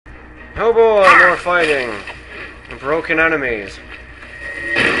Oh boy, more fighting. Broken enemies.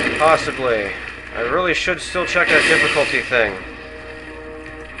 Possibly. I really should still check that difficulty thing.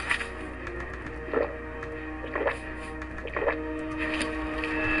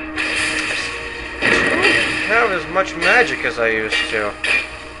 I don't have as much magic as I used to.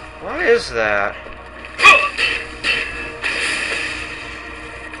 Why is that?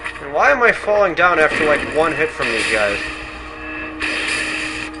 And why am I falling down after like one hit from these guys?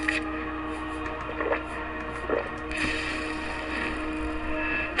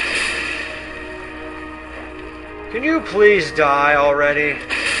 Can you please die already?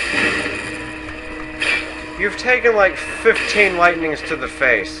 You've taken like 15 lightnings to the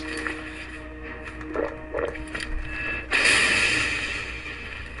face.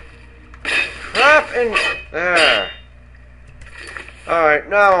 Crap and... there. Alright,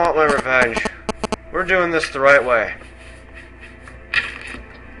 now I want my revenge. We're doing this the right way.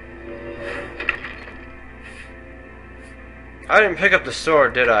 I didn't pick up the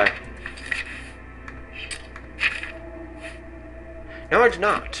sword, did I? No, I did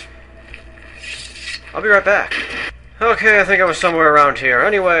not. I'll be right back. Okay, I think I was somewhere around here.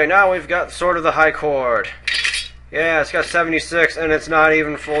 Anyway, now we've got Sword of the High Chord. Yeah, it's got 76, and it's not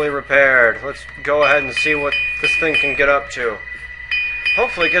even fully repaired. Let's go ahead and see what this thing can get up to.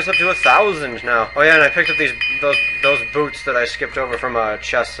 Hopefully it gets up to 1,000 now. Oh yeah, and I picked up those boots that I skipped over from a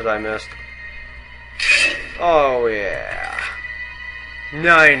chest that I missed. Oh yeah.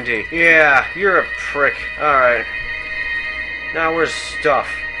 90. Yeah, you're a prick. Alright. Now where's stuff?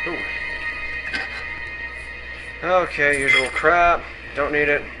 Ooh. Okay, usual crap. Don't need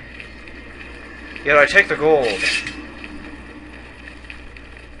it. Yet I take the gold.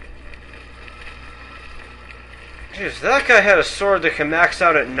 Jeez, that guy had a sword that can max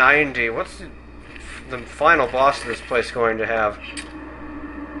out at 90. What's the final boss of this place going to have?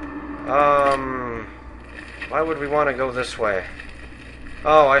 Why would we want to go this way?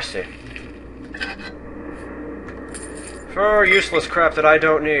 Oh, I see. For useless crap that I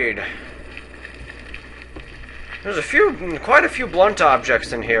don't need. There's quite a few blunt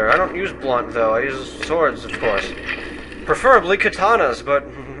objects in here. I don't use blunt, though. I use swords, of course. Preferably katanas, but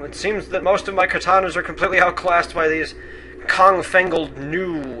it seems that most of my katanas are completely outclassed by these Kong-fangled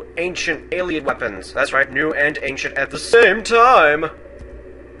new ancient alien weapons. That's right, new and ancient at the same time.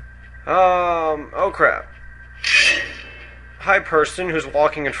 Oh crap. Hi, person who's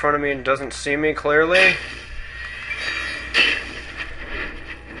walking in front of me and doesn't see me clearly.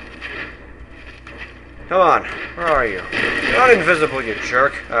 Come on, where are you? You're not invisible, you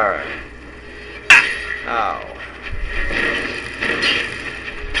jerk. Alright. Ow.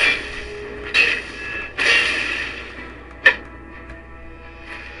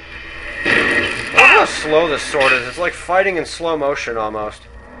 Look how slow this sword is. It's like fighting in slow motion, almost.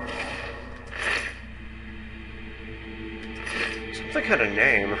 Something had a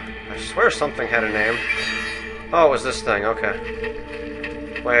name. I swear something had a name. Oh, it was this thing,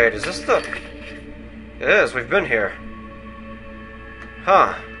 okay. Wait, is this the... It is, we've been here.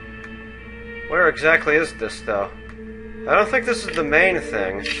 Huh. Where exactly is this, though? I don't think this is the main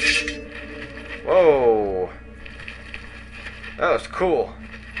thing. Whoa. That was cool.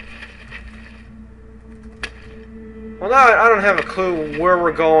 Well, now I don't have a clue where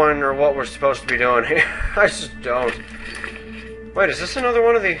we're going or what we're supposed to be doing here. I just don't. Wait, is this another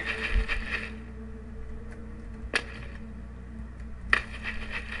one of the...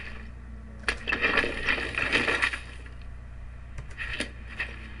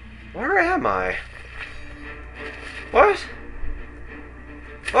 Where am I? What?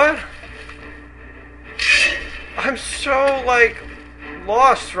 What? I'm so, like,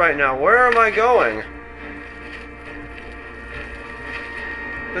 lost right now. Where am I going?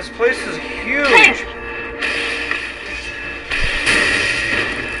 This place is huge.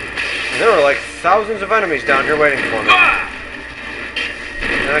 And there are, like, thousands of enemies down here waiting for me.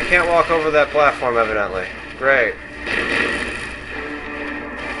 And I can't walk over that platform, evidently. Great.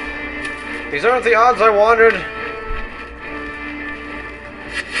 These aren't the odds I wanted.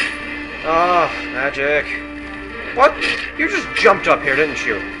 Oh, magic. What? You just jumped up here, didn't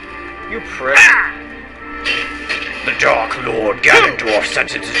you? You prick. The Dark Lord Ganondorf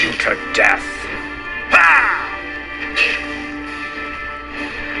sentences you to death.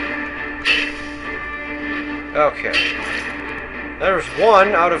 Okay. There's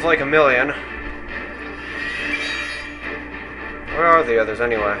one out of like a million. Where are the others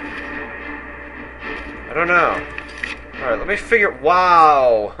anyway? I don't know. Alright, let me figure...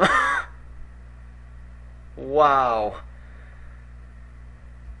 Wow! Wow.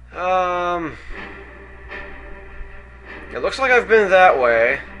 It looks like I've been that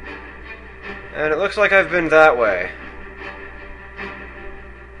way. And it looks like I've been that way.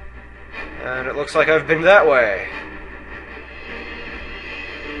 And it looks like I've been that way.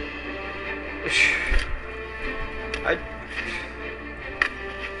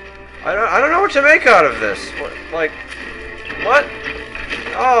 I don't know what to make out of this. What?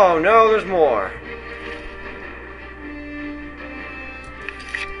 Oh no, there's more.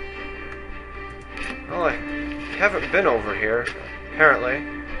 Well, I haven't been over here, apparently.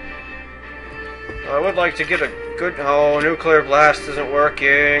 I would like to get a good... Oh, nuclear blast isn't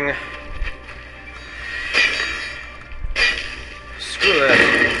working. Screw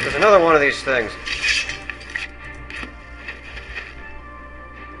this. There's another one of these things.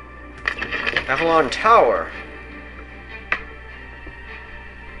 Avalon Tower.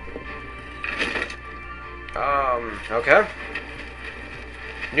 Okay.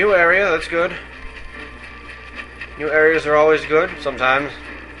 New area, that's good. New areas are always good, sometimes.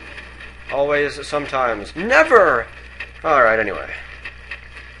 Always, sometimes. Never! Alright, anyway.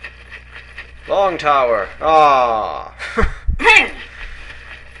 Long tower. Ah.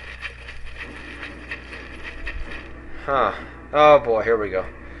 Huh. Oh boy, here we go.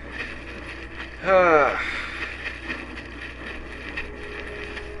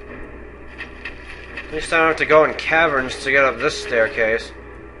 At least I don't have to go in caverns to get up this staircase.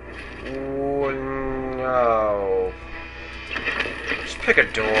 Ooh, no. Just pick a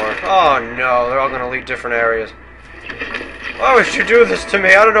door. Oh no, they're all gonna lead different areas. Why would you do this to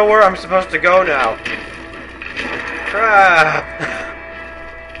me? I don't know where I'm supposed to go now. Crap.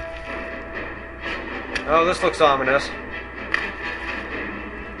 Oh, this looks ominous.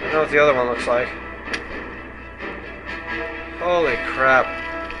 I don't know what the other one looks like. Holy crap.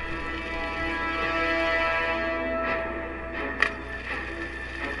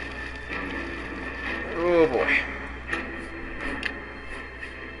 Oh boy.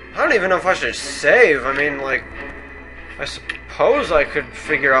 I don't even know if I should save. I mean, like, I suppose I could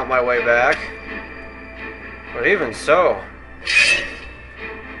figure out my way back. But even so.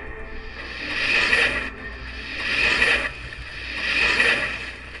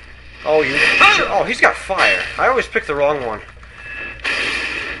 Oh, you... Oh, he's got fire. I always pick the wrong one.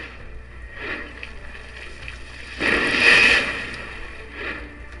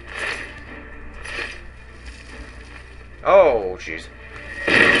 Oh, jeez.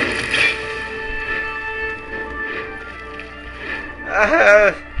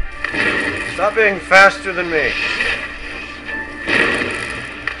 Stop being faster than me.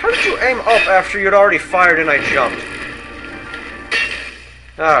 How did you aim up after you'd already fired and I jumped?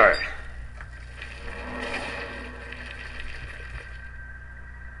 Alright.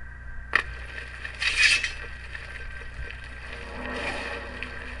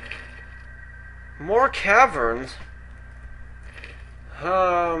 More caverns?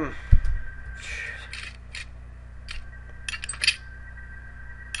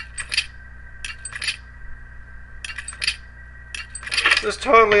 This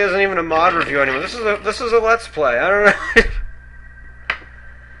totally isn't even a mod review anymore. This is a let's play. I don't know.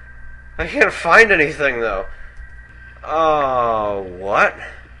 I can't find anything though. Oh, what?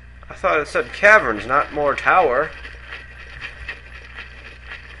 I thought it said caverns, not more tower.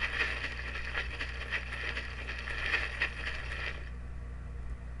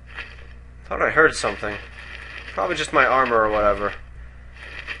 Thought I heard something. Probably just my armor or whatever.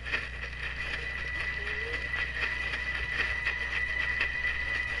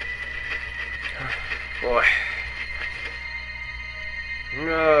 Boy.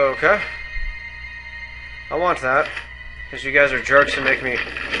 Okay. I want that. Because you guys are jerks and make me...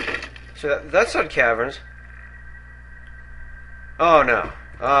 So that said caverns. Oh no.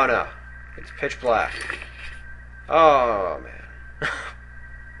 Oh no. It's pitch black. Oh man.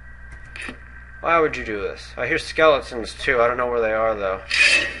 Why would you do this? I hear skeletons too. I don't know where they are though.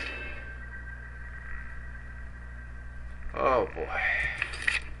 Oh boy.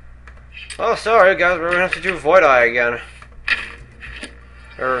 Oh, sorry guys, we're gonna have to do Void Eye again.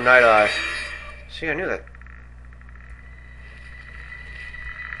 Or Night Eye. See, I knew that.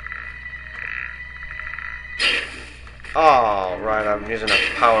 Oh, right, I'm using a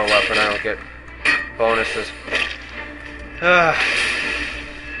power weapon. I don't get bonuses.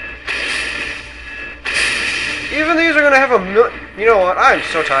 Even these are gonna have a You know what? I'm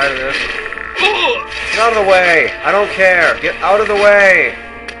so tired of this. Get out of the way. I don't care. Get out of the way.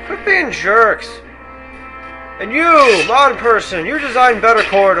 Quit being jerks. And you, mod person, you design better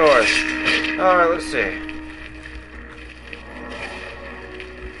corridors. Alright, let's see.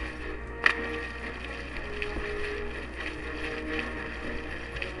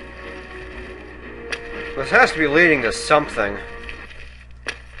 This has to be leading to something.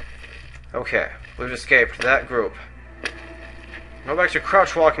 Okay, we've escaped that group. Go back to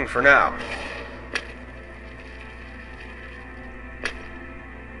crouch walking for now.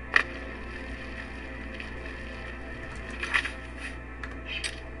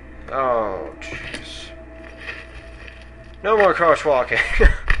 Oh, jeez. No more crouch walking.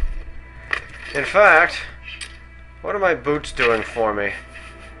 In fact, what are my boots doing for me?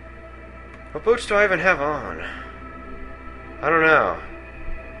 What boots do I even have on? I don't know.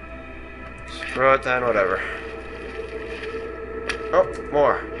 Screw it then, whatever. Oh,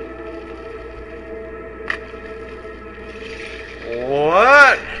 more.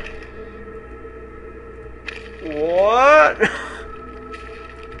 What? What?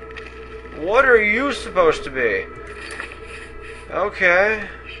 What are you supposed to be? Okay.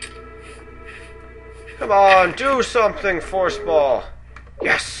 Come on, do something, Force Ball.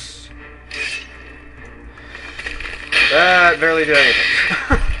 Yes! That barely did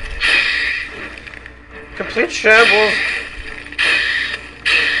anything. Complete shambles.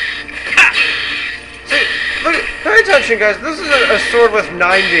 See, look, pay attention, guys. This is a sword with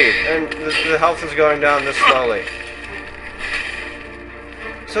 90, and the health is going down this slowly.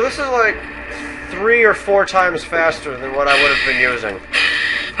 So this is like 3 or 4 times faster than what I would have been using.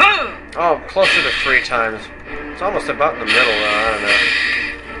 Oh, closer to 3 times. It's almost about in the middle, though. I don't know.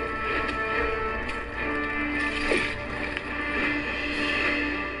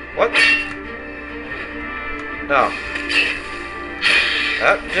 What? No.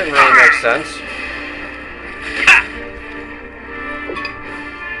 That didn't really make sense.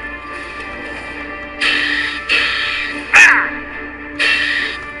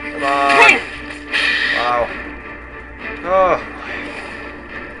 Come on. Wow. Oh.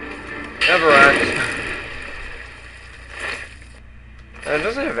 Never ends. And it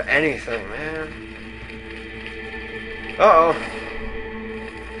doesn't have anything, man. Uh-oh.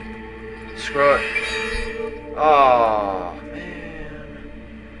 Screw it. Oh, man.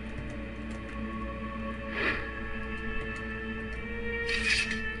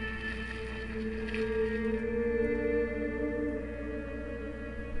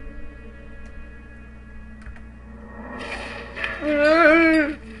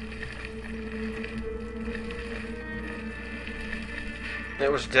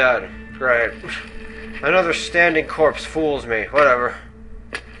 It was dead. Great. Another standing corpse fools me. Whatever.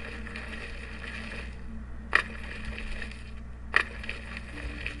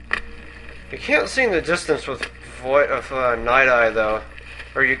 You can't see in the distance with Night Eye, though.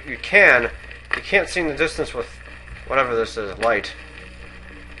 Or you can. You can't see in the distance with whatever this is, light.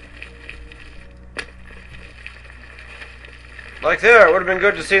 Like there, it would have been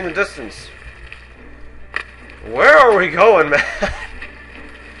good to see in the distance. Where are we going, man?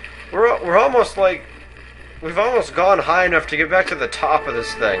 We're almost like... We've almost gone high enough to get back to the top of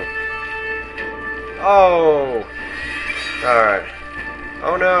this thing. Oh. Alright.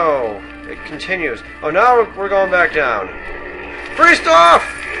 Oh no. It continues. Oh, now we're going back down. Free stuff!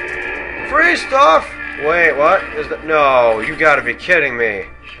 Free stuff! Wait, what? Is that? No, you gotta be kidding me.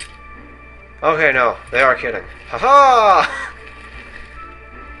 Okay, no. They are kidding. Haha!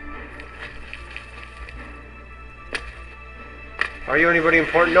 Are you anybody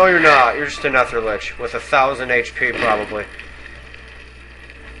important? No, you're not. You're just a Nether Lich with 1,000 HP, probably.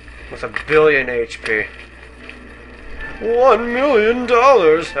 With 1 billion HP. $1 million!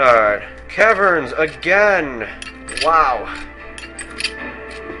 Alright. Caverns again! Wow.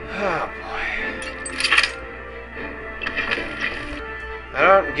 Oh, boy. I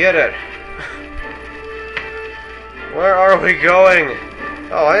don't get it. Where are we going?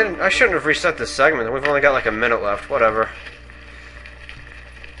 Oh, I shouldn't have reset this segment. We've only got like a minute left. Whatever.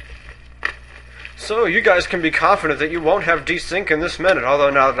 So, you guys can be confident that you won't have desync in this minute, although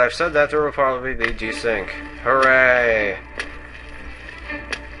now that I've said that, there will probably be desync. Hooray!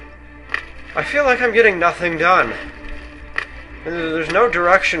 I feel like I'm getting nothing done. There's no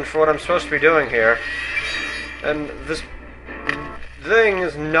direction for what I'm supposed to be doing here. And this thing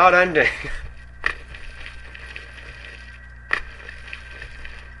is not ending.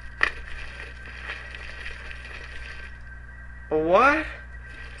 What?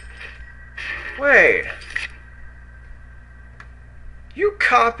 Wait. You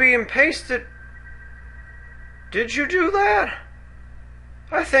copy and pasted. Did you do that?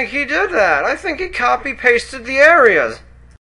 I think he did that. I think he copy pasted the areas.